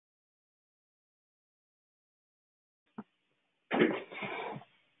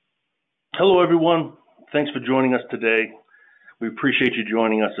Hello, everyone. Thanks for joining us today. We appreciate you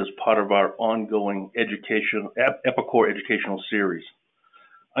joining us as part of our ongoing Epicor educational series.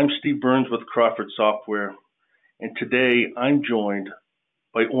 I'm Steve Burns with Crawford Software, and today I'm joined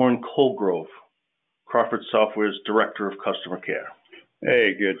by Orrin Colgrove, Crawford Software's Director of Customer Care.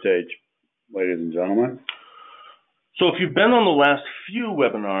 Hey, good day, ladies and gentlemen. So if you've been on the last few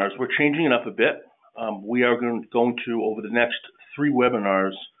webinars, we're changing it up a bit. We are going to, over the next 3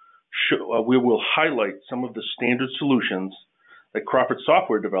 webinars, we will highlight some of the standard solutions that Crawford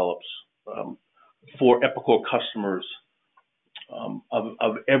Software develops for Epicor customers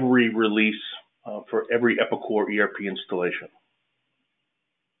of every release for every Epicor ERP installation.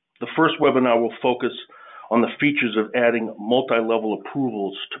 The first webinar will focus on the features of adding multi-level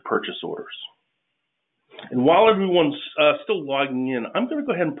approvals to purchase orders. And while everyone's still logging in, I'm going to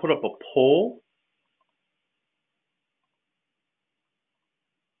go ahead and put up a poll.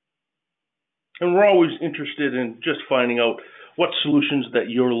 And we're always interested in just finding out what solutions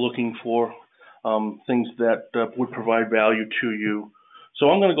that you're looking for, things that would provide value to you. So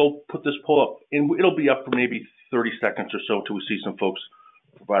I'm going to go put this poll up, and it'll be up for maybe 30 seconds or so until we see some folks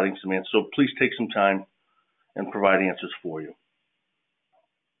providing some answers. So please take some time and provide answers for you.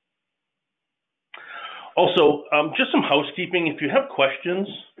 Also, just some housekeeping. If you have questions,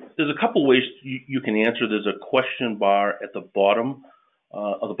 there's a couple ways you can answer. There's a question bar at the bottom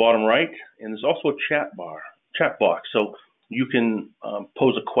right, and there's also a chat box. So you can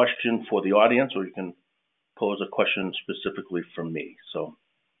pose a question for the audience, or you can pose a question specifically from me. So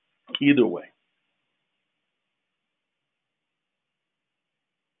either way.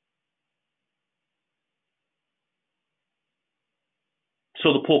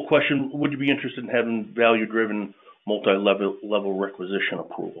 So the poll question, would you be interested in having value-driven multi-level requisition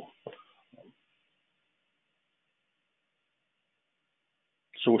approval?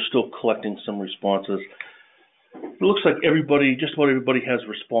 So we're still collecting some responses. It looks like just about everybody has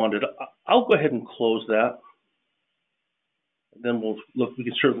responded. I'll go ahead and close that. Then we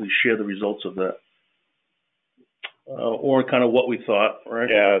can certainly share the results of that. Or kind of what we thought, right?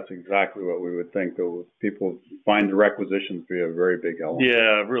 Yeah, that's exactly what we would think. Though people find the requisitions to be a very big element.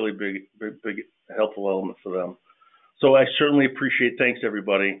 Yeah, really big helpful element for them. So I certainly appreciate. Thanks,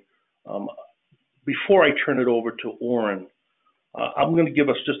 everybody. Before I turn it over to Orrin, I'm going to give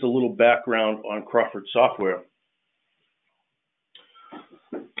us just a little background on Crawford Software.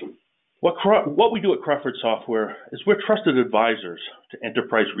 What we do at Crawford Software is we're trusted advisors to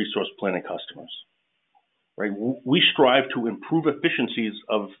enterprise resource planning customers. Right? We strive to improve efficiencies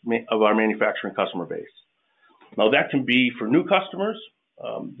of our manufacturing customer base. Now that can be for new customers,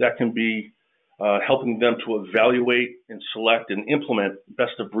 that can be helping them to evaluate and select and implement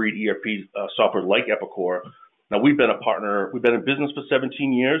best-of-breed ERP software like Epicor. Now we've been in business for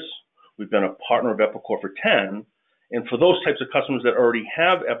 17 years. We've been a partner of Epicor for 10. And for those types of customers that already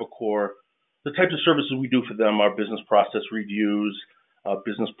have Epicor, the types of services we do for them are business process reviews,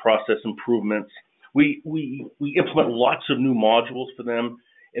 business process improvements. We implement lots of new modules for them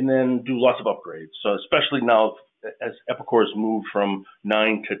and then do lots of upgrades. So especially now as Epicor has moved from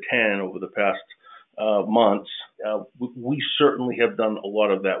 9 to 10 over the past months, we certainly have done a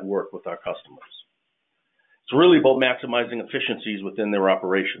lot of that work with our customers. It's really about maximizing efficiencies within their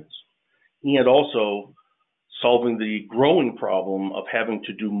operations and also solving the growing problem of having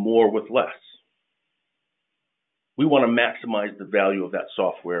to do more with less. We want to maximize the value of that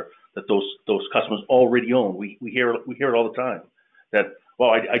software that those customers already own. We hear it all the time that,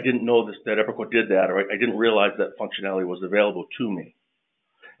 well, I didn't know that Epicor did that, or I didn't realize that functionality was available to me.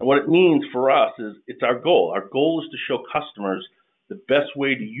 And what it means for us is it's our goal. Our goal is to show customers the best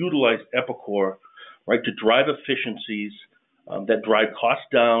way to utilize Epicor, right, to drive efficiencies that drive costs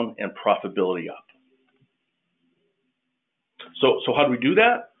down and profitability up. So how do we do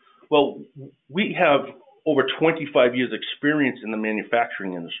that? Well, we have over 25 years experience in the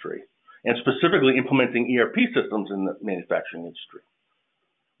manufacturing industry, and specifically implementing ERP systems in the manufacturing industry.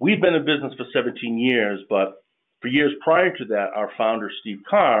 We've been in business for 17 years, but for years prior to that, our founder, Steve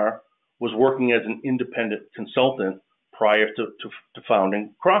Carr, was working as an independent consultant prior to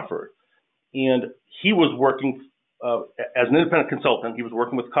founding Crawford. And he was working as an independent consultant. He was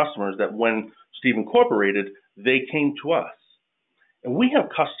working with customers that when Steve incorporated, they came to us. And we have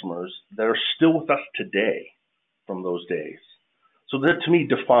customers that are still with us today from those days. So that, to me,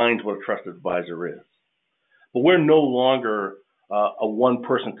 defines what a trusted advisor is. But we're no longer a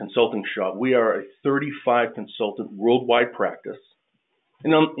one-person consulting shop. We are a 35-consultant worldwide practice.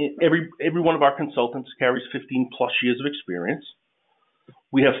 And every one of our consultants carries 15-plus years of experience.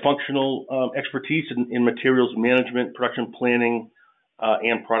 We have functional expertise in materials management, production planning,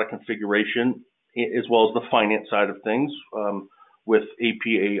 and product configuration, as well as the finance side of things with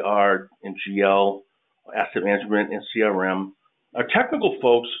AP, AR, and GL, asset management, and CRM. Our technical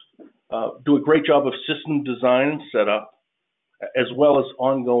folks do a great job of system design and setup, as well as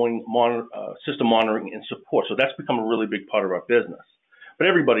ongoing system monitoring and support. So that's become a really big part of our business. But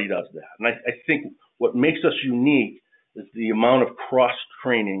everybody does that. And I think what makes us unique is the amount of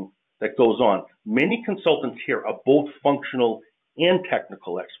cross-training that goes on. Many consultants here are both functional and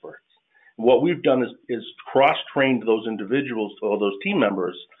technical experts. And what we've done is cross-trained those individuals or those team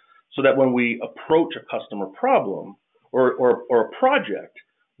members so that when we approach a customer problem or a project,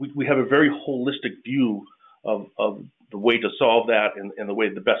 we have a very holistic view of the way to solve that and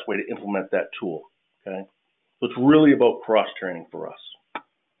the best way to implement that tool. Okay, so it's really about cross-training for us.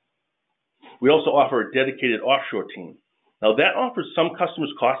 We also offer a dedicated offshore team. Now that offers some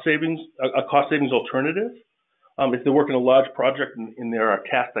customers a cost savings alternative. If they're working a large project and there are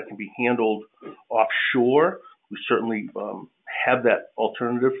tasks that can be handled offshore, we certainly have that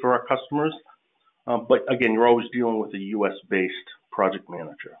alternative for our customers. But again, you're always dealing with a U.S.-based project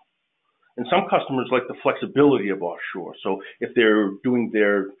manager. And some customers like the flexibility of offshore. So if they're doing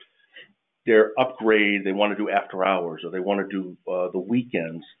their upgrade, they want to do after hours, or they want to do the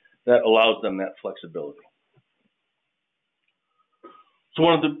weekends, that allows them that flexibility. So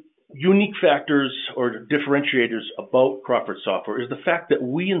one of the unique factors or differentiators about Crawford software is the fact that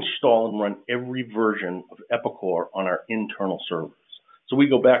we install and run every version of Epicor on our internal servers. So we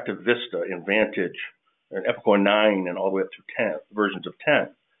go back to Vista and Vantage and Epicor 9 and all the way up through 10, versions of 10.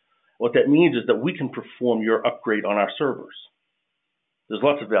 What that means is that we can perform your upgrade on our servers. There's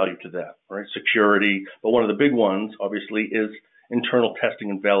lots of value to that, right? Security, but one of the big ones, obviously, is internal testing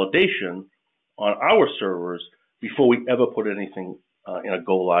and validation on our servers before we ever put anything in a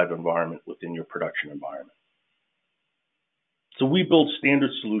go-live environment within your production environment. So we build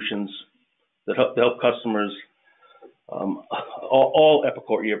standard solutions that help customers, all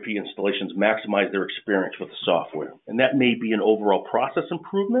Epicor ERP installations, maximize their experience with the software. And that may be an overall process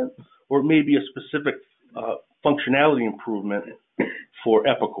improvement, or it may be a specific functionality improvement for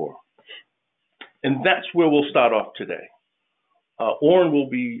Epicor. And that's where we'll start off today. Oren will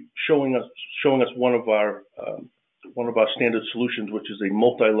be showing us one of our standard solutions, which is a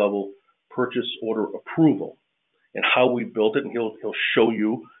multi-level purchase order approval, and how we built it. And he'll show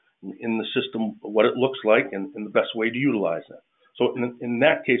you in the system what it looks like and the best way to utilize it. So in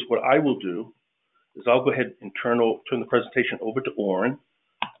that case, what I will do is I'll go ahead and turn the presentation over to Oren,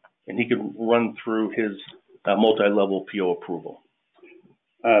 and he can run through his multi-level PO approval.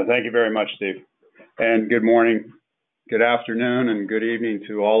 Thank you very much, Steve. And good morning, good afternoon, and good evening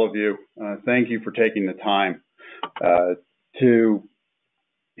to all of you. Thank you for taking the time to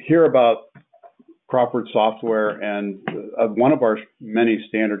hear about Crawford software and one of our many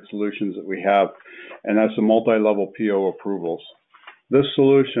standard solutions that we have, and that's the multi-level PO approvals. This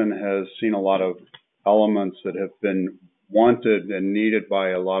solution has seen a lot of elements that have been wanted and needed by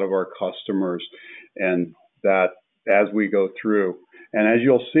a lot of our customers, and that as we go through. And as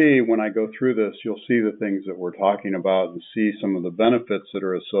you'll see, when I go through this, you'll see the things that we're talking about and see some of the benefits that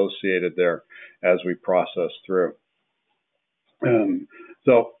are associated there as we process through.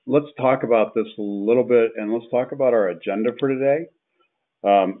 So let's talk about this a little bit, and let's talk about our agenda for today.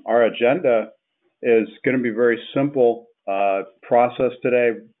 Our agenda is going to be very simple process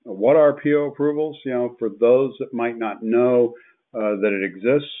today. What are PO approvals? You know, for those that might not know that it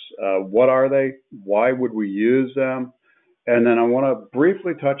exists, what are they? Why would we use them? And then I want to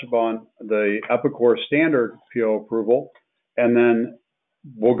briefly touch upon the Epicor standard PO approval, and then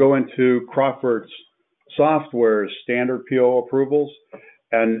we'll go into Crawford's software's standard PO approvals.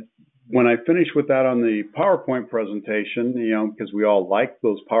 And when I finish with that on the PowerPoint presentation, you know, because we all like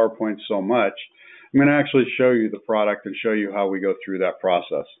those PowerPoints so much, I'm going to actually show you the product and show you how we go through that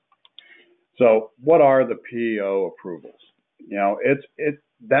process. So what are the PO approvals? You know,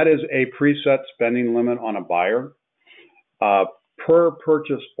 that is a preset spending limit on a buyer per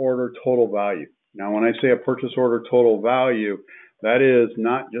purchase order total value. Now, when I say a purchase order total value, that is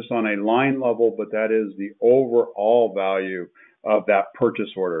not just on a line level, but that is the overall value of that purchase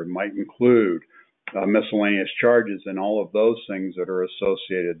order. It might include miscellaneous charges and all of those things that are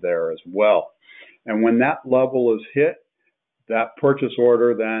associated there as well. And when that level is hit, that purchase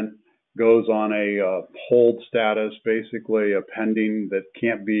order then goes on a hold status, basically a pending that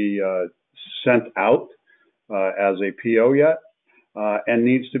can't be sent out as a PO yet, and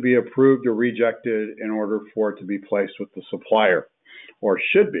needs to be approved or rejected in order for it to be placed with the supplier, or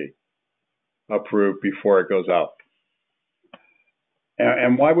should be approved before it goes out.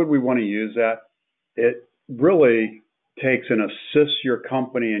 And why would we want to use that? It really takes and assists your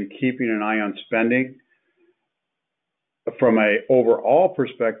company in keeping an eye on spending from a overall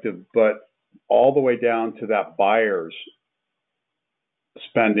perspective, but all the way down to that buyer's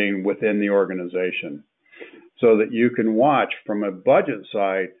spending within the organization, so that you can watch from a budget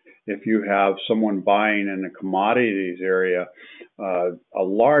side. If you have someone buying in a commodities area, a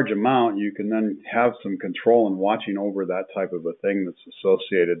large amount, you can then have some control in watching over that type of a thing that's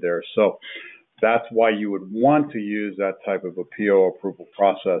associated there. So that's why you would want to use that type of a PO approval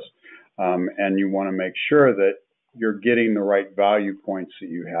process, and you want to make sure that you're getting the right value points that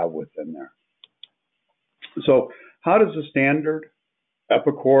you have within there. So how does the standard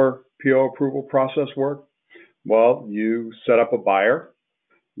Epicor PO approval process work? Well, you set up a buyer,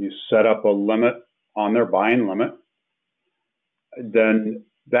 you set up a limit on their buying limit, then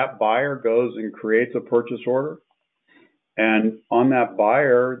that buyer goes and creates a purchase order, and on that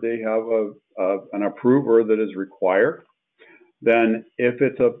buyer they have an approver that is required. Then if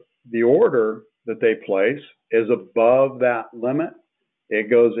it's the order that they place is above that limit, it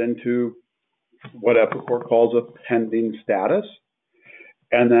goes into what Epicor calls a pending status.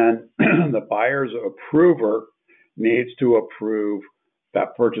 And then the buyer's approver needs to approve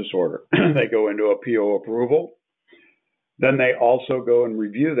that purchase order. They go into a PO approval. Then they also go and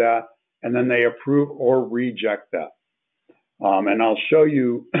review that, and then they approve or reject that. And I'll show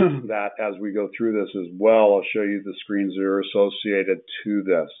you that as we go through this as well. I'll show you the screens that are associated to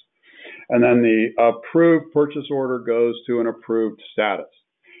this. And then the approved purchase order goes to an approved status.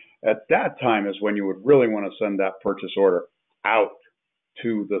 At that time is when you would really want to send that purchase order out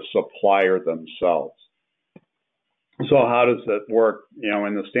to the supplier themselves. So how does that work?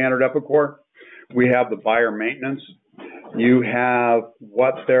 In the standard Epicor, we have the buyer maintenance. You have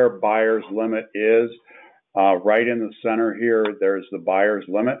what their buyer's limit is. Right in the center here, there's the buyer's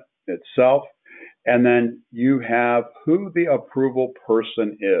limit itself. And then you have who the approval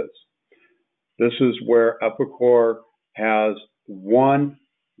person is. This is where Epicor has one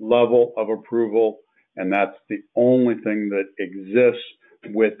level of approval, and that's the only thing that exists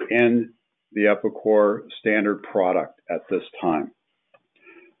within the Epicor standard product at this time.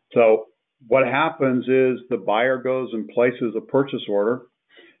 So what happens is the buyer goes and places a purchase order.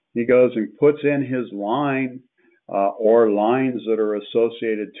 He goes and puts in his line or lines that are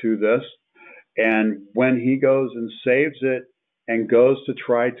associated to this. And when he goes and saves it and goes to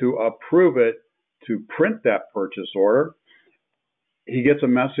try to approve it to print that purchase order, he gets a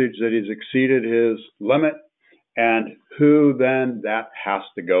message that he's exceeded his limit and who then that has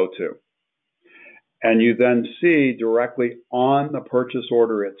to go to. And you then see directly on the purchase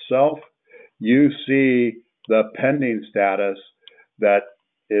order itself, you see the pending status that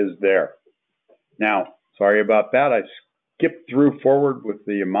is there. Now, sorry about that. I skipped through forward with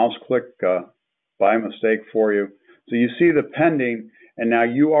the mouse click by mistake for you. So you see the pending, and now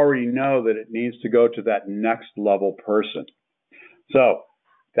you already know that it needs to go to that next level person. So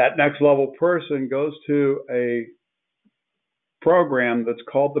that next level person goes to a program that's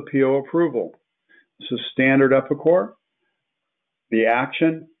called the PO approval. This is standard Epicor. The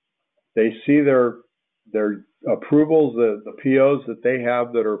action, they see their approvals, the POs that they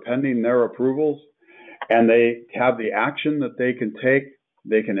have that are pending their approvals, and they have the action that they can take.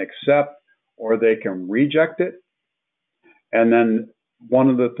 They can accept or they can reject it. And then one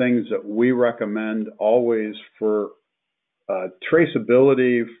of the things that we recommend always for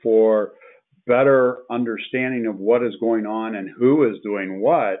traceability, for better understanding of what is going on and who is doing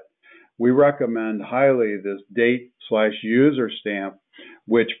what, we recommend highly this date/user stamp,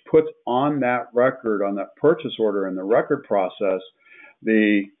 which puts on that record, on that purchase order in the record process,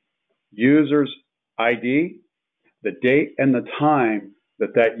 the user's ID, the date and the time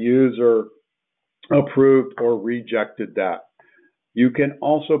that that user approved or rejected that. You can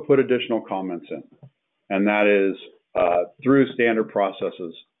also put additional comments in, and that is through standard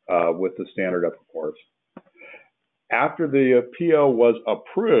processes with the standard Epicors. After the PO was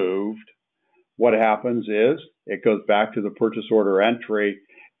approved, what happens is it goes back to the purchase order entry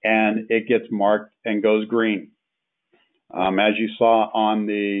and it gets marked and goes green. As you saw on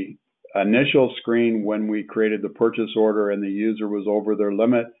the initial screen when we created the purchase order and the user was over their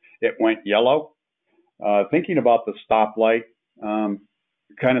limit, it went yellow. Thinking about the stoplight, you're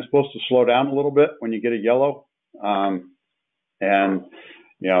kind of supposed to slow down a little bit when you get a yellow and,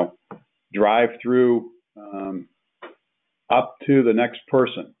 drive through up to the next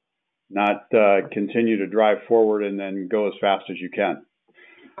person, not continue to drive forward and then go as fast as you can.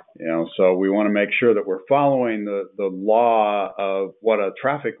 So we want to make sure that we're following the law of what a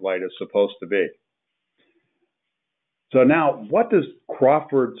traffic light is supposed to be. So now, what does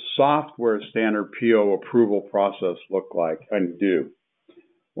Crawford software standard PO approval process look like and do?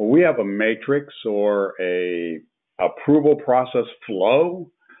 Well, we have a matrix or a approval process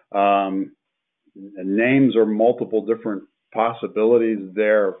flow. Names are multiple different possibilities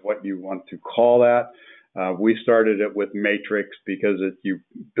there of what you want to call that. We started it with matrix because you're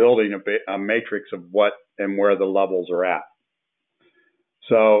building a matrix of what and where the levels are at.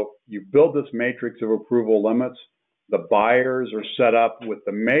 So you build this matrix of approval limits. The buyers are set up with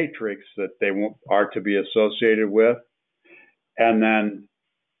the matrix that they are to be associated with. And then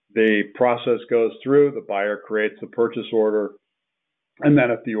the process goes through, the buyer creates the purchase order. And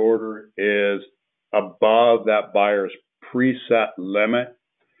then if the order is above that buyer's preset limit,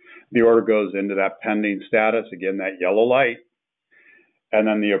 the order goes into that pending status, again, that yellow light. And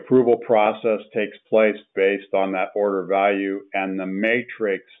then the approval process takes place based on that order value and the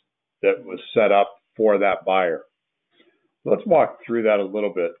matrix that was set up for that buyer. Let's walk through that a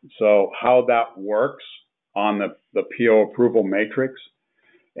little bit. So how that works on the PO approval matrix.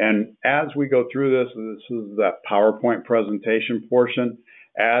 And as we go through this is that PowerPoint presentation portion.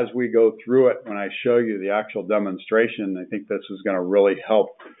 As we go through it, when I show you the actual demonstration, I think this is going to really help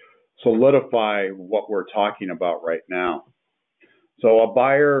solidify what we're talking about right now. So a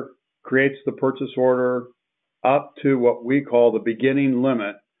buyer creates the purchase order up to what we call the beginning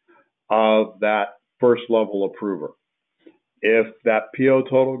limit of that first level approver. If that PO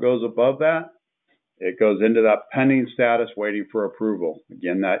total goes above that, it goes into that pending status waiting for approval.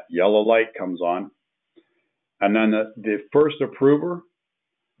 Again, that yellow light comes on. And then the first approver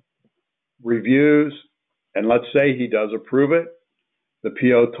reviews, and let's say he does approve it. The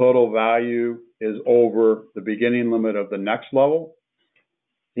PO total value is over the beginning limit of the next level.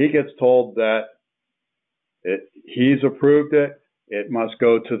 He gets told that he's approved it. It must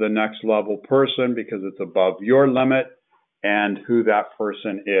go to the next level person because it's above your limit and who that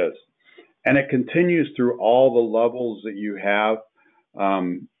person is. And it continues through all the levels that you have.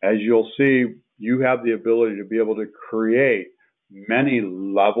 As you'll see, you have the ability to be able to create many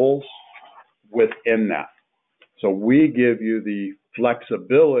levels within that. So we give you the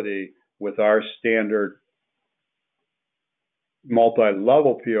flexibility with our standard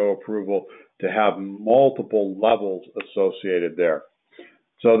multi-level PO approval to have multiple levels associated there.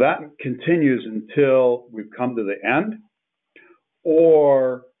 So that continues until we've come to the end,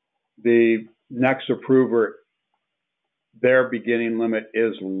 or the next approver, their beginning limit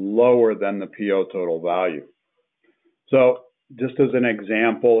is lower than the PO total value. So just as an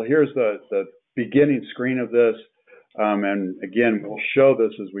example, here's the beginning screen of this. And again, we'll show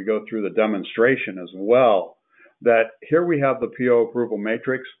this as we go through the demonstration as well, that here we have the PO approval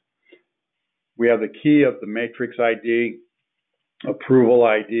matrix. We have the key of the matrix ID, approval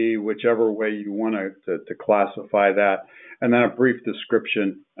ID, whichever way you want to classify that, and then a brief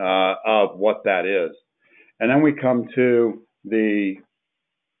description of what that is. And then we come to the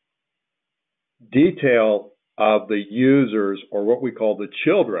detail of the users, or what we call the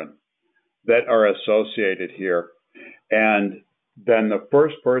children, that are associated here. And then the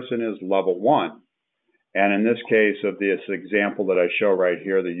first person is level 1. And in this case of this example that I show right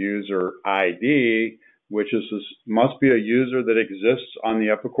here, the user ID, which must be a user that exists on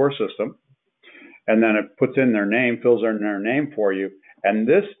the Epicor system. And then it puts in their name, fills in their name for you. And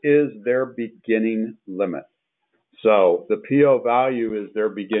this is their beginning limit. So the PO value is their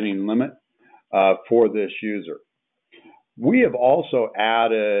beginning limit for this user. We have also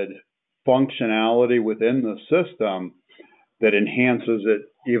added functionality within the system that enhances it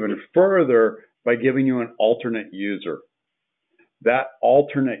even further by giving you an alternate user. That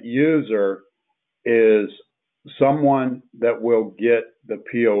alternate user is someone that will get the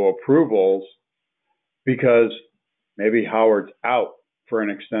PO approvals because maybe Howard's out for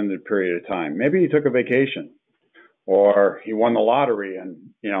an extended period of time. Maybe he took a vacation, or he won the lottery, and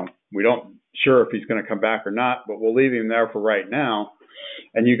we don't sure if he's going to come back or not, but we'll leave him there for right now.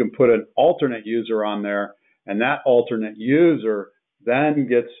 And you can put an alternate user on there, and that alternate user then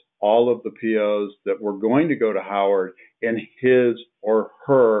gets all of the POs that were going to go to Howard in his or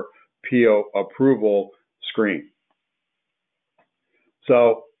her PO approval screen.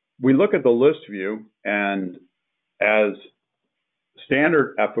 So we look at the list view, and as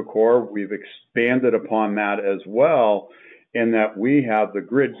standard Epicor, we've expanded upon that as well, in that we have the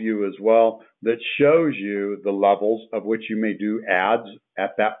grid view as well that shows you the levels of which you may do ads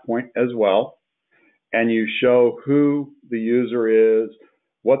at that point as well. And you show who the user is,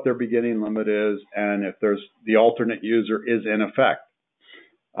 what their beginning limit is, and if the alternate user is in effect.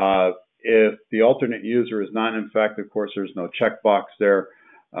 If the alternate user is not in effect, of course, there's no checkbox there.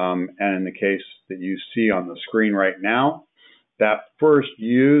 And in the case that you see on the screen right now, that first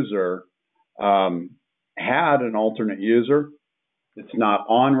user had an alternate user. It's not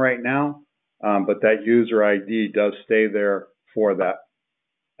on right now, but that user ID does stay there for that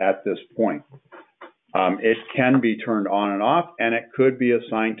at this point. It can be turned on and off, and it could be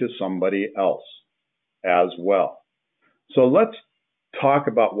assigned to somebody else as well. So let's talk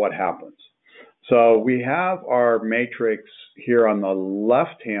about what happens. So we have our matrix here on the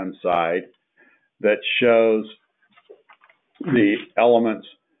left-hand side that shows the elements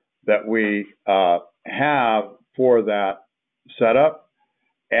that we have for that setup.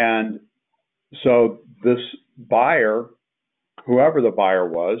 And so this buyer, whoever the buyer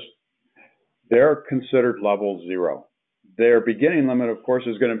was, they're considered level 0. Their beginning limit, of course,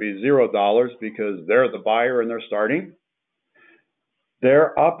 is going to be $0 because they're the buyer and they're starting.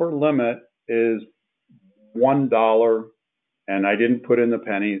 Their upper limit is $1, and I didn't put in the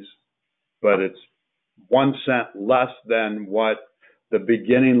pennies, but it's 1 cent less than what the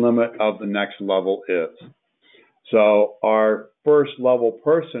beginning limit of the next level is. So our first level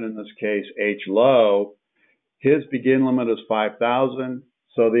person, in this case, H low, his begin limit is 5,000.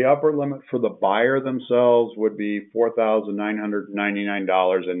 So the upper limit for the buyer themselves would be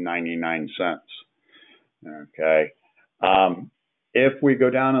 $4,999.99. Okay. If we go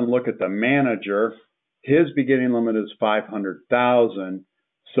down and look at the manager, his beginning limit is 500,000.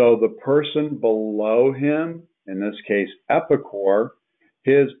 So the person below him, in this case, Epicor,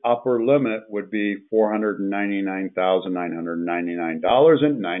 his upper limit would be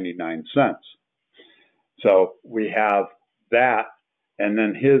 $499,999.99. So we have that, and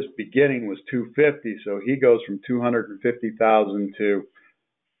then his beginning was 250, so he goes from 250,000 to,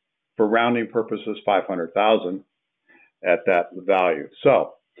 for rounding purposes, 500,000 at that value.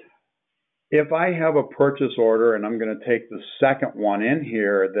 So if I have a purchase order, and I'm going to take the second one in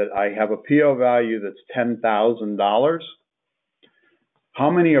here, that I have a PO value that's $10,000,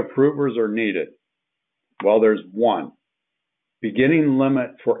 how many approvers are needed? Well, there's one. Beginning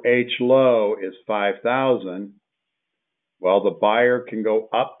limit for H low is 5,000. Well, the buyer can go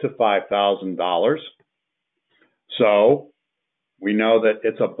up to $5,000. So we know that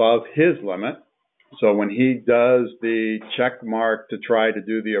it's above his limit. So when he does the check mark to try to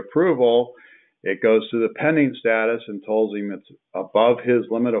do the approval, it goes to the pending status and tells him it's above his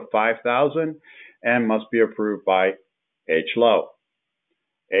limit of 5,000 and must be approved by H low.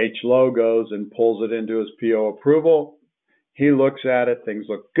 H low goes and pulls it into his PO approval. He looks at it, things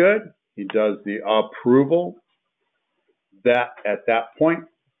look good. He does the approval. That at that point,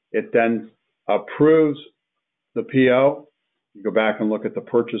 it then approves the PO. You go back and look at the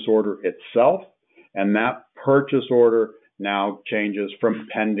purchase order itself, and that purchase order now changes from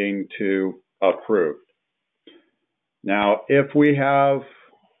pending to approved. Now, if we have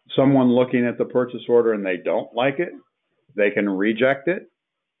someone looking at the purchase order and they don't like it, they can reject it.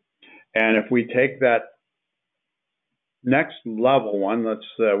 And if we take that next level one,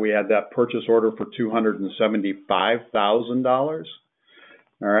 we had that purchase order for $275,000.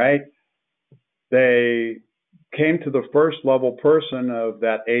 All right. They came to the first level person of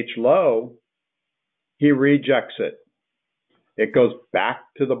that H low. He rejects it. It goes back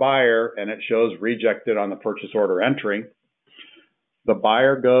to the buyer and it shows rejected on the purchase order entry. The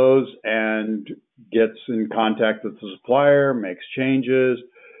buyer goes and gets in contact with the supplier, makes changes,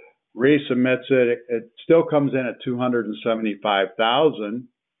 resubmits it. It still comes in at $275,000.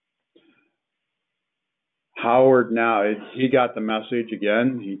 Howard now, he got the message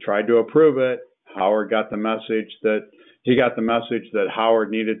again. He tried to approve it. Howard got the message that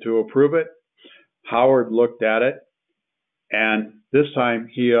Howard needed to approve it. Howard looked at it, and this time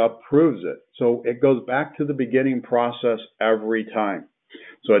he approves it. So it goes back to the beginning process every time.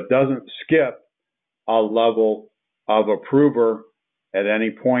 So it doesn't skip a level of approver at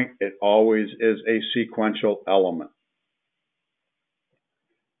any point. It always is a sequential element.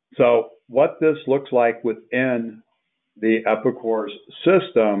 So what this looks like within the Epicor's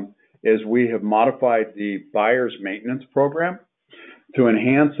system is we have modified the buyer's maintenance program to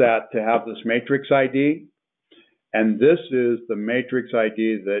enhance that to have this matrix ID. And this is the matrix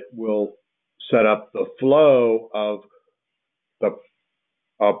ID that will set up the flow of the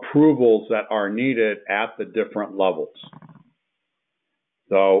approvals that are needed at the different levels.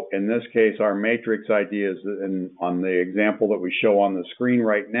 So in this case, our matrix ID is on the example that we show on the screen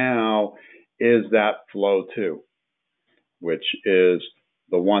right now is that flow 2, which is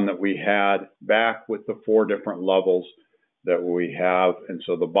the one that we had back with the 4 different levels that we have. And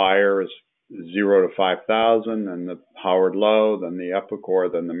so the buyer is 0 to 5,000, and the Howard low, then the Epicor,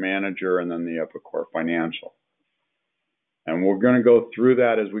 then the manager, and then the Epicor financial. And we're going to go through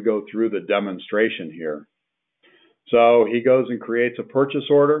that as we go through the demonstration here. So he goes and creates a purchase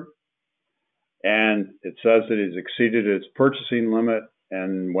order, and it says that he's exceeded his purchasing limit.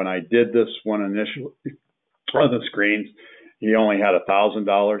 And when I did this one initially on the screens, he only had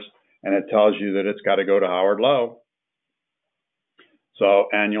 $1,000, and it tells you that it's got to go to Howard Lowe. So,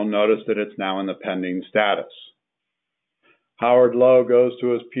 and you'll notice that it's now in the pending status. Howard Lowe goes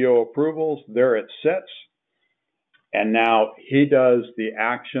to his PO approvals. There it sits. And now he does the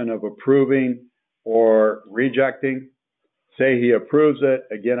action of approving or rejecting. Say he approves it.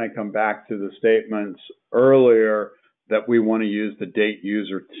 Again, I come back to the statements earlier that we want to use the date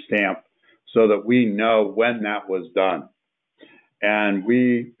user stamp so that we know when that was done. And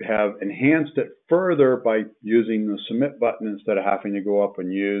we have enhanced it further by using the submit button instead of having to go up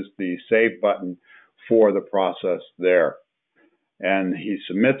and use the save button for the process there. And he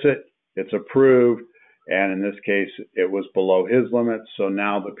submits it, it's approved, and in this case, it was below his limit, so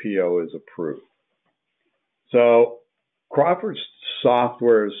now the PO is approved. So Crawford's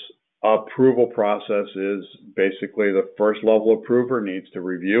software's approval process is basically the first level approver needs to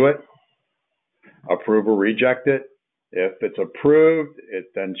review it, approve or reject it. If it's approved,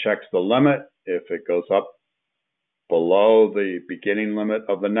 it then checks the limit. If it goes up below the beginning limit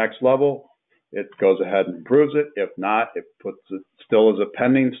of the next level, it goes ahead and approves it. If not, it puts it still as a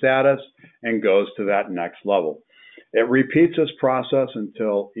pending status and goes to that next level. It repeats this process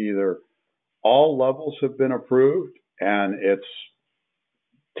until either all levels have been approved and it's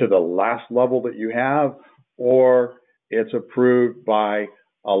to the last level that you have, or it's approved by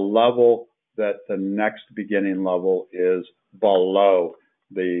a level that the next beginning level is below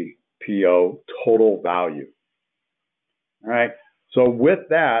the PO total value. All right, so with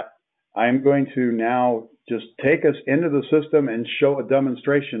that, I'm going to now just take us into the system and show a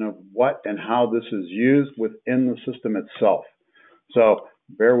demonstration of what and how this is used within the system itself. So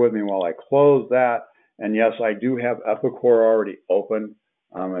bear with me while I close that. And yes, I do have Epicor already open.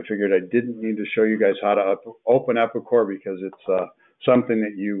 I figured I didn't need to show you guys how to open Epicor because it's something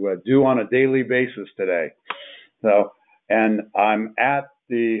that you do on a daily basis today. So, and I'm at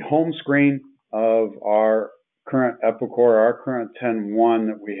the home screen of our current Epicor, our current 10.1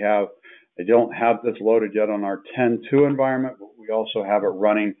 that we have. I don't have this loaded yet on our 10.2 environment, but we also have it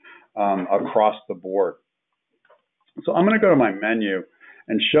running across the board. So I'm going to go to my menu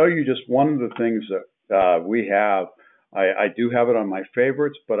and show you just one of the things that we have. I do have it on my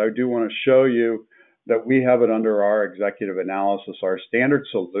favorites, but I do want to show you that we have it under our executive analysis, our standard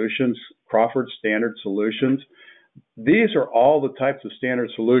solutions, Crawford standard solutions. These are all the types of standard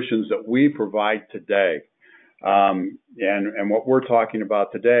solutions that we provide today. And what we're talking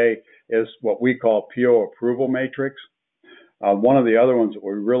about today is what we call PO approval matrix. One of the other ones that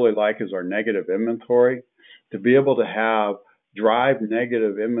we really like is our negative inventory. To be able to drive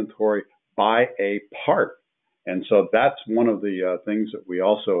negative inventory by a part. And so that's one of the things that we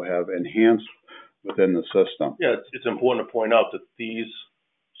also have enhanced within the system. Yeah, it's important to point out that these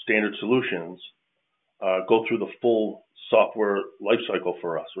standard solutions go through the full software lifecycle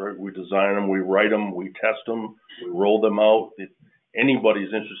for us, right? We design them, we write them, we test them, we roll them out. If anybody's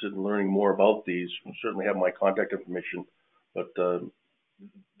interested in learning more about these, you certainly have my contact information, but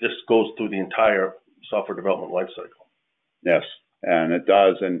this goes through the entire software development lifecycle. Yes, and it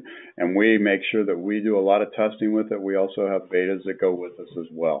does, and we make sure that we do a lot of testing with it. We also have betas that go with us as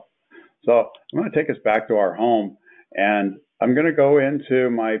well. So I'm going to take us back to our home, and I'm going to go into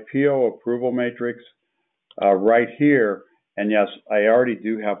my PO approval matrix right here. And yes, I already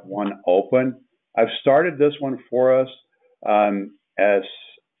do have one open. I've started this one for us as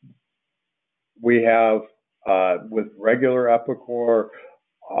we have with regular Epicor.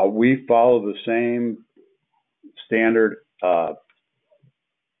 We follow the same standard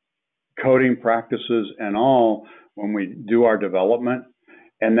coding practices and all when we do our development.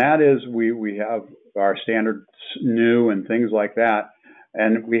 And that is we have our standard new and things like that.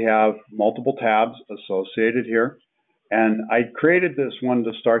 And we have multiple tabs associated here. And I created this one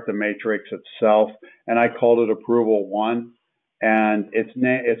to start the matrix itself, and I called it Approval 1. And its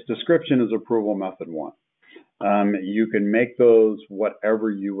description is Approval Method 1. You can make those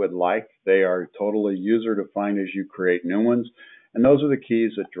whatever you would like. They are totally user-defined as you create new ones. And those are the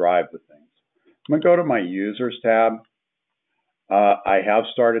keys that drive the things. I'm going to go to my Users tab. I have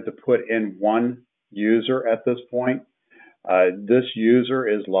started to put in one user at this point. This user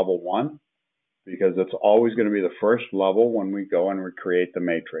is level 1 because it's always going to be the first level when we go and recreate the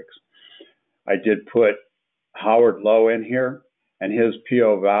matrix. I did put Howard Lowe in here, and his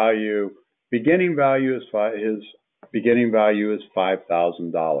PO value, beginning value is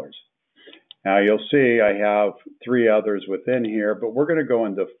 $5,000. Now you'll see I have 3 others within here, but we're going to go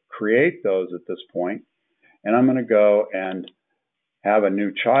into create those at this point, and I'm going to go and have a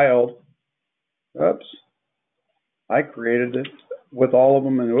new child. Oops, I created it with all of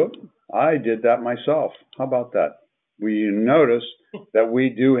them, and whoop, I did that myself. How about that? We notice that we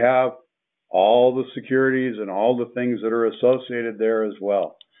do have all the securities and all the things that are associated there as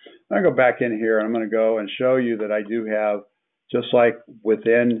well. I go back in here, and I'm going to go and show you that I do have, just like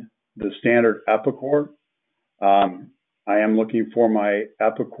within the standard Epicor, I am looking for my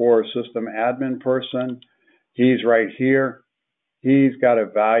Epicor system admin person. He's right here. He's got a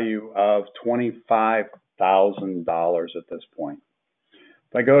value of $25,000 at this point.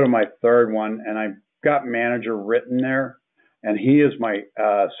 If I go to my third one, and I've got manager written there, and he is my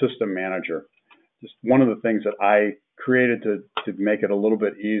system manager. Just one of the things that I created to make it a little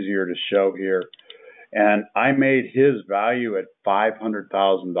bit easier to show here. And I made his value at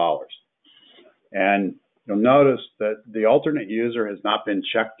 $500,000. And you'll notice that the alternate user has not been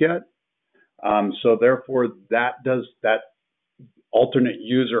checked yet. So therefore, that alternate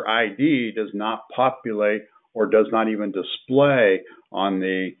user ID does not populate or does not even display on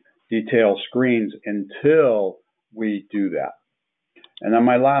the detail screens until we do that. And then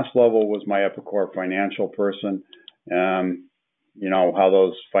my last level was my Epicor financial person. You know how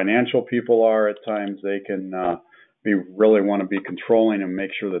those financial people are at times. They can really want to be controlling and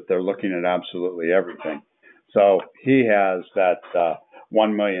make sure that they're looking at absolutely everything. So he has that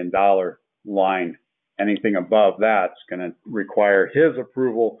 $1 million line. Anything above that's going to require his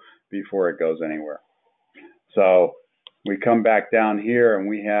approval before it goes anywhere. So we come back down here, and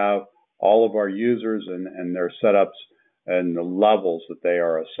we have all of our users and their setups and the levels that they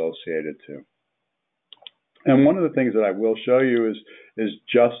are associated to. And one of the things that I will show you is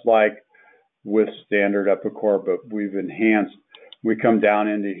just like with standard Epicor, but we've enhanced. We come down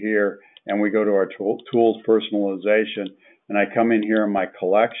into here, and we go to our tools personalization, and I come in here in my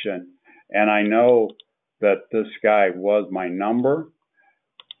collection, and I know that this guy was my number,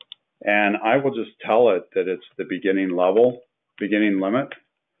 and I will just tell it that it's the beginning level, beginning limit.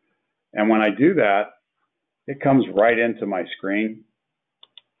 And when I do that, it comes right into my screen.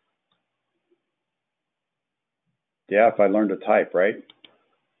 Yeah, if I learned to type, right?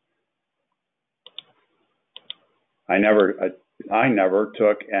 I never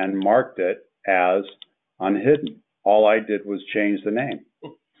took and marked it as unhidden. All I did was change the name.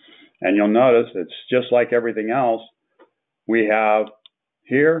 And you'll notice it's just like everything else. We have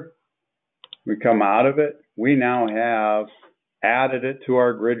here, we come out of it, we now have added it to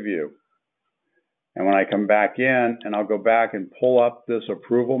our grid view. And when I come back in, and I'll go back and pull up this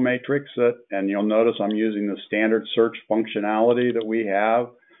approval matrix, and you'll notice I'm using the standard search functionality that we have,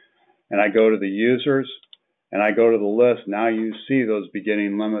 and I go to the users, and I go to the list. Now you see those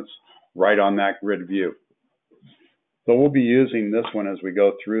beginning limits right on that grid view. So we'll be using this one as we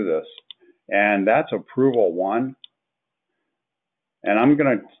go through this. And that's approval 1. And I'm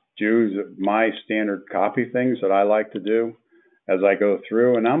going to do my standard copy things that I like to do as I go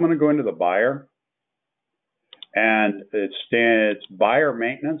through. And I'm going to go into the buyer. And it's buyer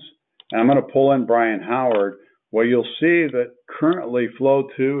maintenance. And I'm going to pull in Brian Howard. Well, you'll see that currently flow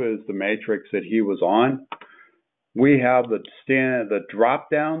 2 is the matrix that he was on. We have the drop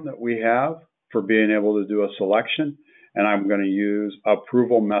down that we have for being able to do a selection. And I'm going to use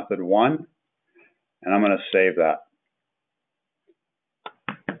approval method 1. And I'm going to save that.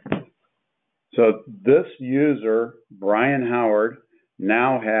 So this user, Brian Howard,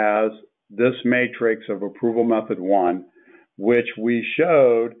 now has this matrix of approval method 1, which we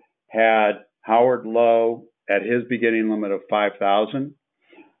showed had Howard Lowe at his beginning limit of 5,000,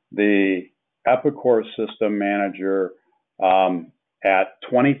 the Epicor system manager at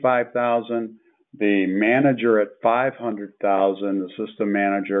 25,000, the manager at 500,000, the system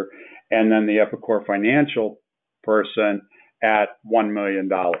manager, and then the Epicor financial person at $1 million.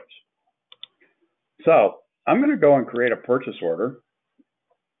 So I'm going to go and create a purchase order.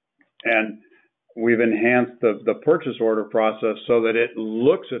 And we've enhanced the purchase order process so that it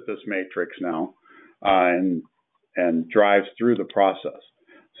looks at this matrix now and drives through the process.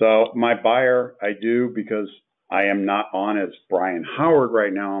 So my buyer, I do because I am not on as Brian Howard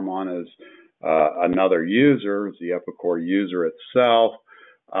right now. I'm on as another user, the Epicor user itself.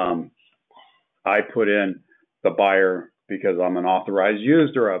 I put in the buyer because I'm an authorized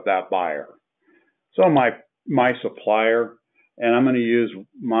user of that buyer. So my supplier, and I'm going to use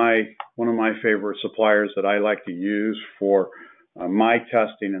one of my favorite suppliers that I like to use for my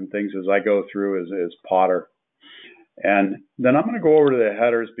testing and things as I go through is Potter. And then I'm going to go over to the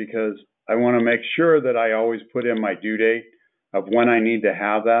headers because I want to make sure that I always put in my due date of when I need to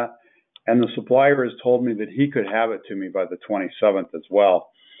have that. And the supplier has told me that he could have it to me by the 27th as well.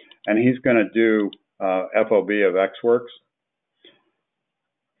 And he's going to do FOB of XWorks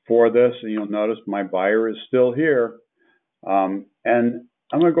for this. And you'll notice my buyer is still here. And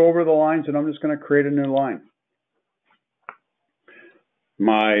I'm going to go over the lines, and I'm just going to create a new line.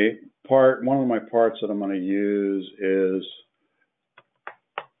 One of my parts that I'm going to use is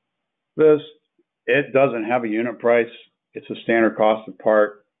this. It doesn't have a unit price. It's a standard costed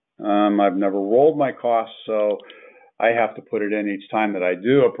part. I've never rolled my costs, so I have to put it in each time that I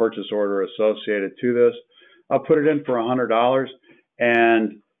do a purchase order associated to this. I'll put it in for $100,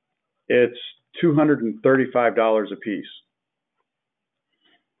 and it's $235 a piece.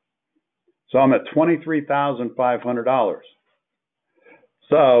 So I'm at $23,500.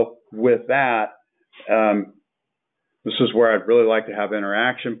 So with that, this is where I'd really like to have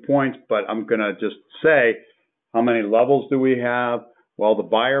interaction points, but I'm going to just say, how many levels do we have? Well, the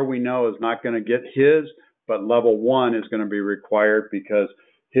buyer we know is not going to get his, but level 1 is going to be required because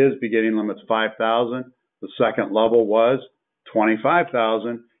his beginning limit's $5,000. The second level was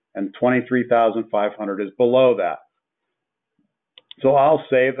 $25,000, and $23,500 is below that. So I'll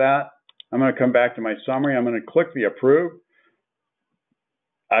save that. I'm going to come back to my summary. I'm going to click the approve.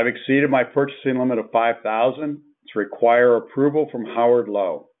 I've exceeded my purchasing limit of $5,000. It's require approval from Howard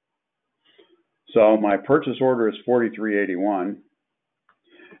Lowe. So my purchase order is $43.81.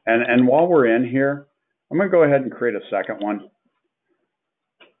 And while we're in here, I'm going to go ahead and create a second one.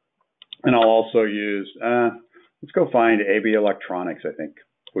 And I'll also use, let's go find AB Electronics, I think,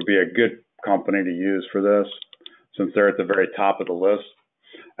 would be a good company to use for this, since they're at the very top of the list.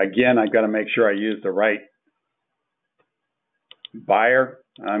 Again, I've got to make sure I use the right buyer.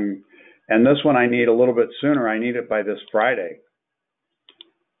 And this one I need a little bit sooner. I need it by this Friday.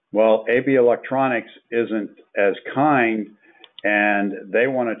 Well, AB Electronics isn't as kind, and they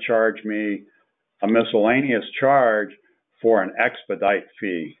want to charge me a miscellaneous charge for an expedite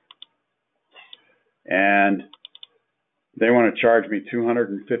fee. And they want to charge me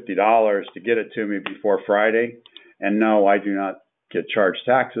 $250 to get it to me before Friday. And no, I do not get charged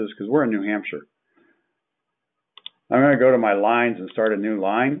taxes because we're in New Hampshire. I'm going to go to my lines and start a new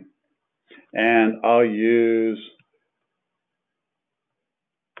line. And I'll use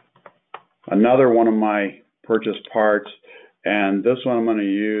another one of my purchase parts. And this one I'm going to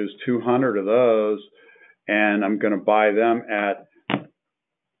use 200 of those. And I'm going to buy them at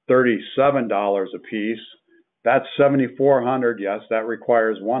 $37 a piece. That's $7,400. Yes, that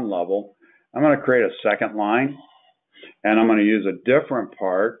requires one level. I'm going to create a second line. And I'm going to use a different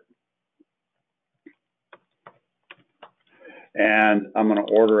part. And I'm going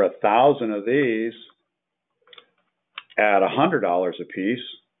to order 1,000 of these at $100 a piece.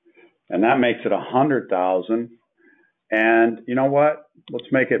 And that makes it 100,000. And you know what?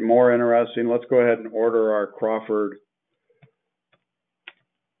 Let's make it more interesting. Let's go ahead and order our Crawford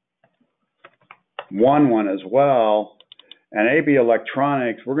one as well. And AB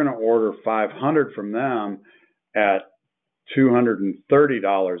Electronics, we're going to order 500 from them at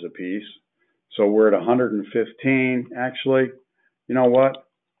 $230 a piece. So we're at 115. Actually, you know what?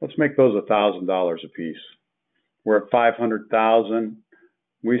 Let's make those $1,000 a piece. We're at 500,000.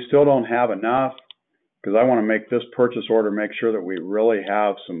 We still don't have enough because I want to make this purchase order, make sure that we really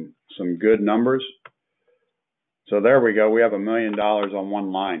have some good numbers. So there we go. We have $1 million on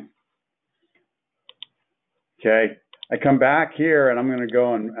one line. Okay. I come back here and I'm going to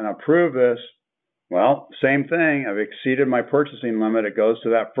go and approve this. Well, same thing. I've exceeded my purchasing limit. It goes to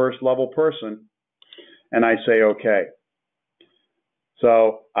that first level person. And I say, okay.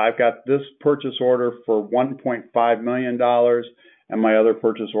 So I've got this purchase order for $1.5 million. And my other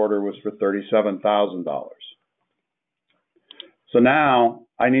purchase order was for $37,000. So now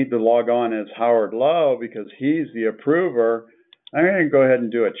I need to log on as Howard Lowe because he's the approver. I'm going to go ahead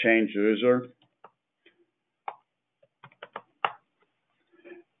and do a change user.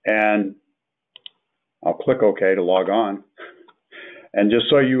 And I'll click OK to log on. And just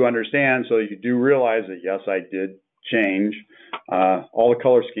so you understand, so you do realize that, yes, I did change. All the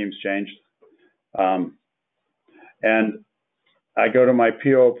color schemes changed. And I go to my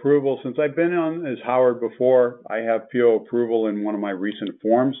PO approval. Since I've been on as Howard before, I have PO approval in one of my recent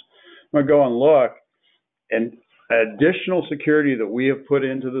forms. I'm going to go and look. And additional security that we have put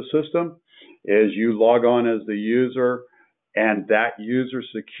into the system is you log on as the user, and that user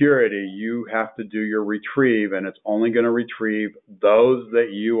security, you have to do your retrieve, and it's only going to retrieve those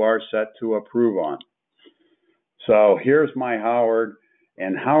that you are set to approve on. So here's my Howard,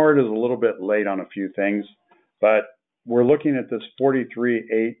 and Howard is a little bit late on a few things, but we're looking at this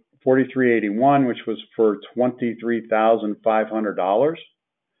 4381, which was for $23,500.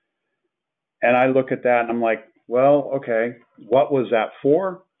 And I look at that and I'm like, well, okay, what was that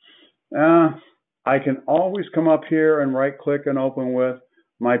for? I can always come up here and right click and open with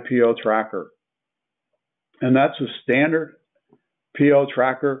my PO tracker. And that's a standard PO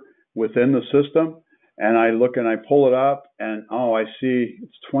tracker within the system. And I look and I pull it up and, oh, I see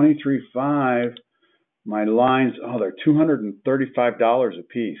it's $23.5. My lines, oh, they're $235 a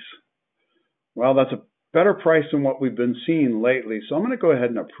piece. Well, that's a better price than what we've been seeing lately. So I'm going to go ahead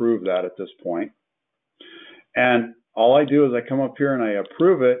and approve that at this point. And all I do is I come up here and I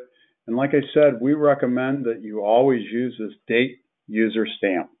approve it. And like I said, we recommend that you always use this date user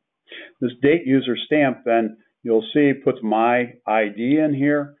stamp. This date user stamp, then you'll see puts my ID in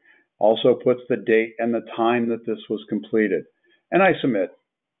here, also puts the date and the time that this was completed. And I submit.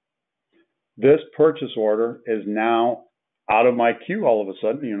 This purchase order is now out of my queue all of a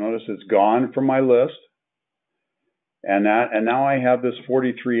sudden. You notice it's gone from my list. And now I have this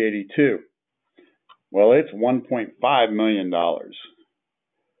 4382. Well, it's $1.5 million.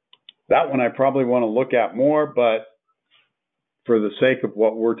 That one I probably want to look at more, but for the sake of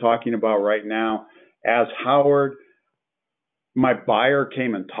what we're talking about right now, as Howard, my buyer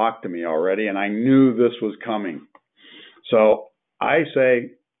came and talked to me already, and I knew this was coming. So I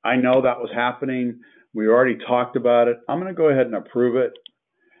say, I know that was happening. We already talked about it. I'm going to go ahead and approve it.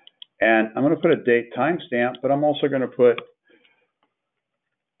 And I'm going to put a date timestamp, but I'm also going to put,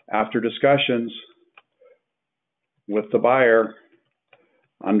 after discussions with the buyer,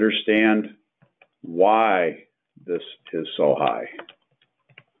 understand why this is so high.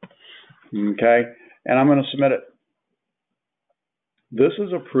 Okay, and I'm going to submit it. This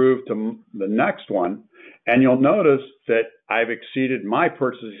is approved to the next one, and you'll notice that I've exceeded my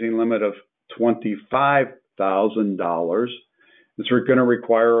purchasing limit of $25,000. It's going to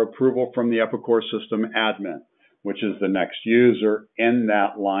require approval from the Epicor system admin, which is the next user in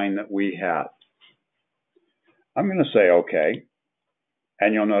that line that we have. I'm going to say OK,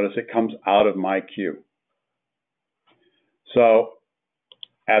 and you'll notice it comes out of my queue. So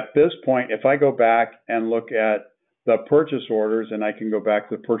at this point, if I go back and look at the purchase orders, and I can go back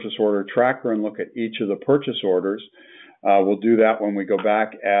to the purchase order tracker and look at each of the purchase orders, we'll do that when we go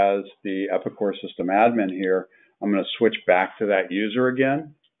back as the Epicor system admin here. I'm going to switch back to that user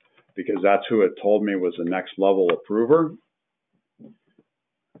again, because that's who it told me was the next level approver.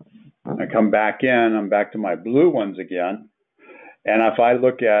 I come back in, I'm back to my blue ones again. And if I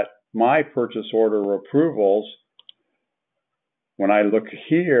look at my purchase order approvals, when I look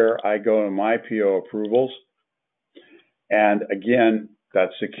here, I go to my PO approvals. And again,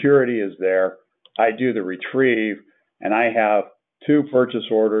 that security is there. I do the retrieve, and I have two purchase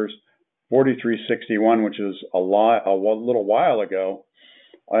orders, 4361, which is a little while ago.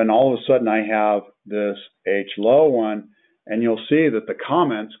 And all of a sudden, I have this H low one, and you'll see that the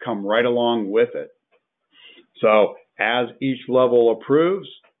comments come right along with it. So as each level approves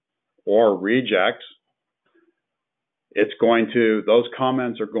or rejects, those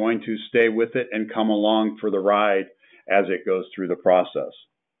comments are going to stay with it and come along for the ride as it goes through the process.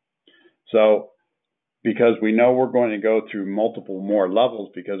 So because we know we're going to go through multiple more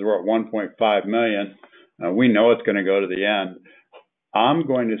levels because we're at 1.5 million, we know it's going to go to the end. I'm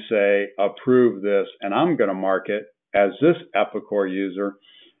going to say approve this, and I'm going to mark it as this Epicor user,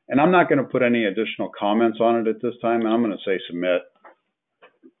 and I'm not going to put any additional comments on it at this time, and I'm going to say submit.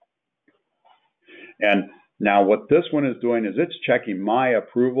 And now what this one is doing is it's checking my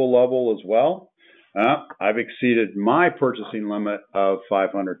approval level as well. I've exceeded my purchasing limit of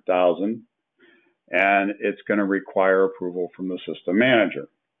 500,000, and it's going to require approval from the system manager.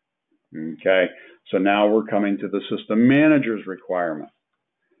 Okay, so now we're coming to the system manager's requirement.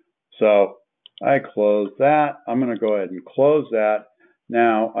 So I close that. I'm going to go ahead and close that.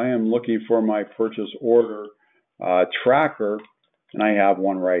 Now I am looking for my purchase order tracker, and I have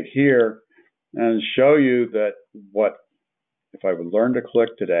one right here, and show you that if I would learn to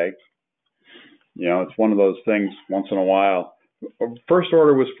click today. You know, it's one of those things once in a while. First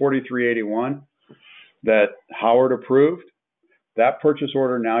order was 4381 that Howard approved. That purchase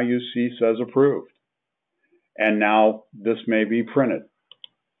order now you see says approved. And now this may be printed.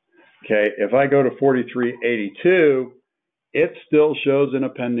 Okay, if I go to 4382, it still shows in a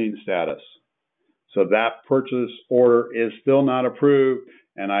pending status. So that purchase order is still not approved,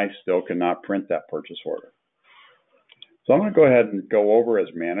 and I still cannot print that purchase order. So I'm going to go ahead and go over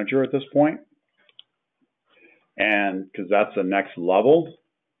as manager at this point. And because that's the next level.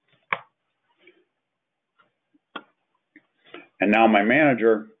 And now my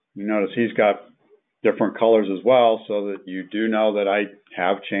manager, you notice he's got different colors as well, so that you do know that I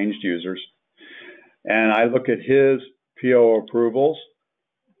have changed users. And I look at his PO approvals.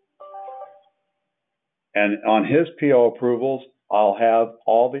 And on his PO approvals, I'll have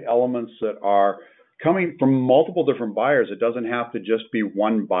all the elements that are coming from multiple different buyers. It doesn't have to just be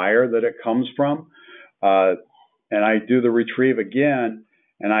one buyer that it comes from. And I do the retrieve again,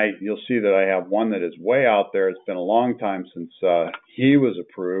 and you'll see that I have one that is way out there. It's been a long time since he was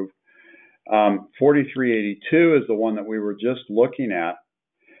approved. 4382 is the one that we were just looking at.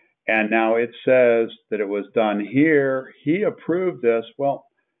 And now it says that it was done here. He approved this. Well,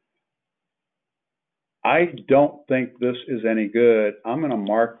 I don't think this is any good. I'm going to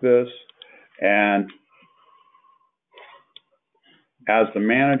mark this, and as the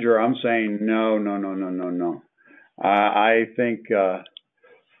manager, I'm saying no. I think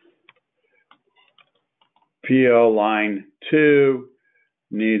PO line 2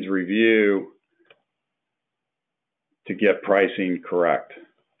 needs review to get pricing correct.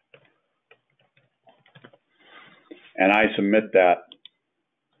 And I submit that.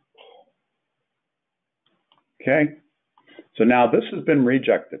 Okay, so now this has been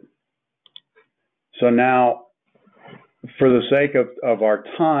rejected. So now, for the sake of our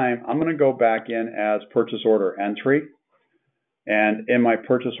time, I'm going to go back in as purchase order entry. And in my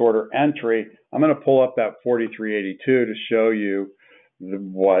purchase order entry, I'm going to pull up that 4382 to show you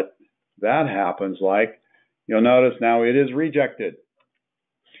what that happens like. You'll notice now it is rejected.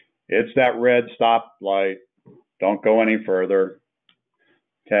 It's that red stop light. Don't go any further.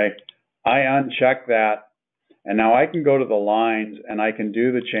 Okay, I uncheck that. And now I can go to the lines and I can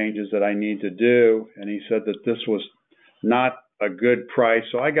do the changes that I need to do. And he said that this was not a good price.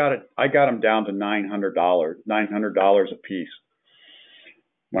 So I got him down to $900 a piece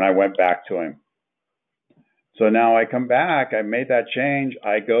when I went back to him. So now I come back, I made that change.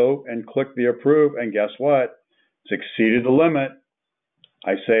 I go and click the approve, and guess what? It's exceeded the limit.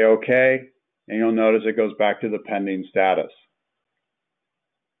 I say okay, and you'll notice it goes back to the pending status.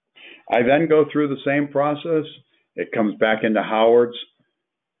 I then go through the same process. It comes back into Howard's.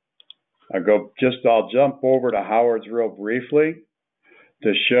 I'll jump over to Howard's real briefly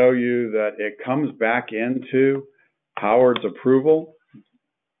to show you that it comes back into Howard's approval.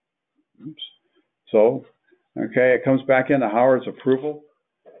 Oops. So, okay, it comes back into Howard's approval,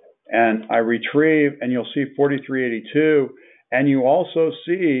 and I retrieve, and you'll see 4382, and you also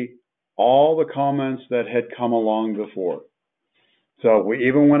see all the comments that had come along before. So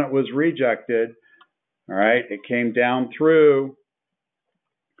even when it was rejected, all right, it came down through.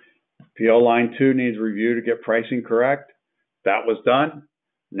 PO line 2 needs review to get pricing correct. That was done.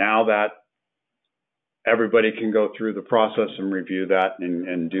 Now that everybody can go through the process and review that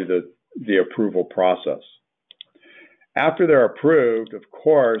and do the approval process. After they're approved, of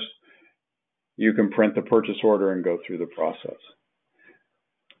course, you can print the purchase order and go through the process.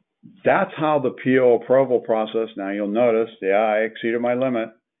 That's how the PO approval process, now you'll notice, yeah, I exceeded my limit.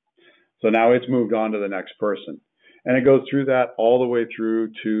 So now it's moved on to the next person. And it goes through that all the way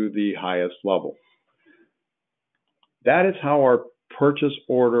through to the highest level. That is how our purchase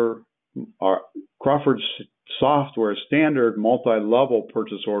order, our Crawford software standard multi-level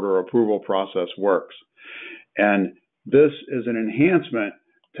purchase order approval process works. And this is an enhancement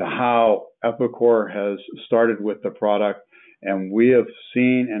to how Epicor has started with the product. And we have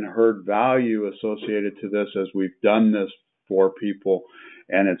seen and heard value associated to this as we've done this for people.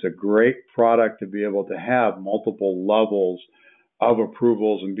 And it's a great product to be able to have multiple levels of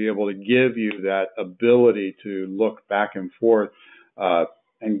approvals and be able to give you that ability to look back and forth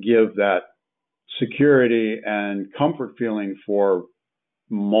and give that security and comfort feeling for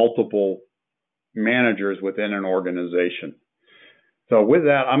multiple managers within an organization. So with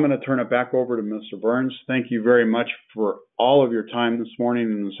that, I'm going to turn it back over to Mr. Burns. Thank you very much for all of your time this morning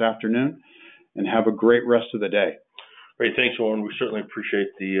and this afternoon, and have a great rest of the day. Great, thanks, Warren. We certainly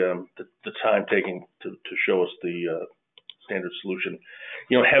appreciate the time taking to show us the standard solution.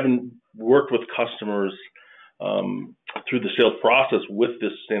 You know, having worked with customers through the sales process with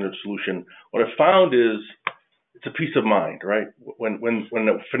this standard solution, what I found is it's a peace of mind, right? When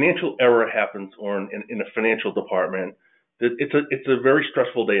a financial error happens or in a financial department, it's a very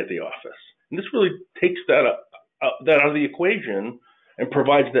stressful day at the office, and this really takes that out of the equation and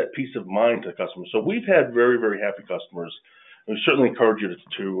provides that peace of mind to the customer. So we've had very, very happy customers, and we certainly encourage you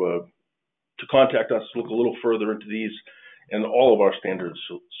to contact us, look a little further into these and all of our standard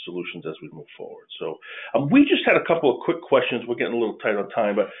solutions as we move forward. So we just had a couple of quick questions. We're getting a little tight on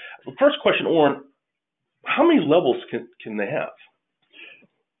time, but the first question, Orrin, how many levels can they have?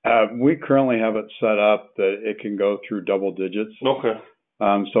 We currently have it set up that it can go through double digits. Okay.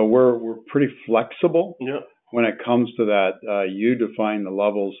 So we're pretty flexible. Yeah. When it comes to that. You define the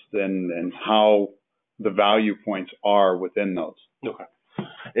levels and how the value points are within those. Okay.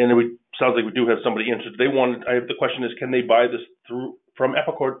 And we sounds like we do have somebody interested. The question is, can they buy this from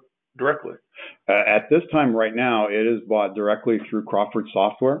Epicor directly? At this time, right now, it is bought directly through Crawford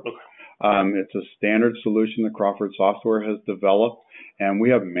Software. Okay. It's a standard solution that Crawford Software has developed, and we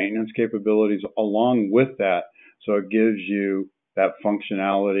have maintenance capabilities along with that. So it gives you that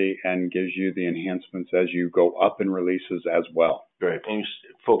functionality and gives you the enhancements as you go up in releases as well. Great. And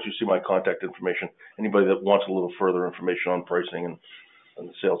folks, you see my contact information. Anybody that wants a little further information on pricing and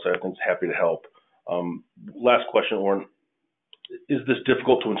the sales side, I think is happy to help. Last question, Orrin. Is this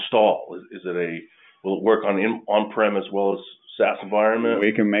difficult to install? Will it work on-prem as well as SaaS environment?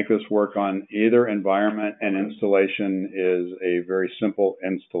 We can make this work on either environment, and installation is a very simple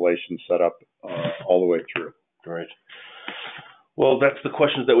installation setup all the way through. Great. Well, that's the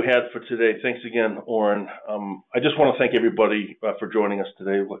questions that we had for today. Thanks again, Orrin. I just want to thank everybody for joining us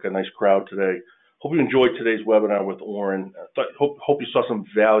today. Look, a nice crowd today. Hope you enjoyed today's webinar with Orrin. Hope you saw some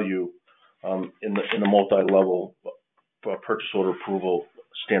value in the multi-level purchase order approval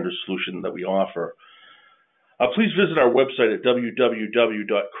standard solution that we offer. Please visit our website at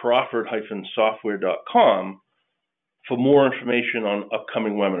www.crawford-software.com for more information on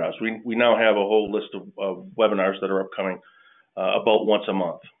upcoming webinars. We now have a whole list of webinars that are upcoming about once a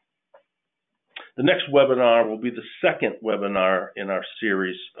month. The next webinar will be the second webinar in our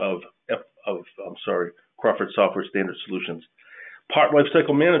series of Crawford Software Standard Solutions. Part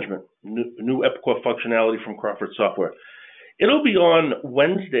Lifecycle Management, new Epicor functionality from Crawford Software. It'll be on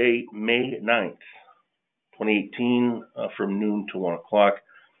Wednesday, May 9th, 2018, from noon to 1 o'clock.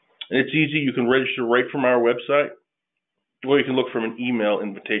 And it's easy. You can register right from our website, or you can look from an email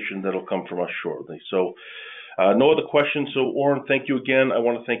invitation that'll come from us shortly. So no other questions. So, Orrin, thank you again. I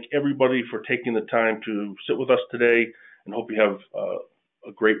want to thank everybody for taking the time to sit with us today, and hope you have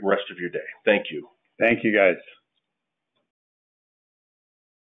a great rest of your day. Thank you. Thank you, guys.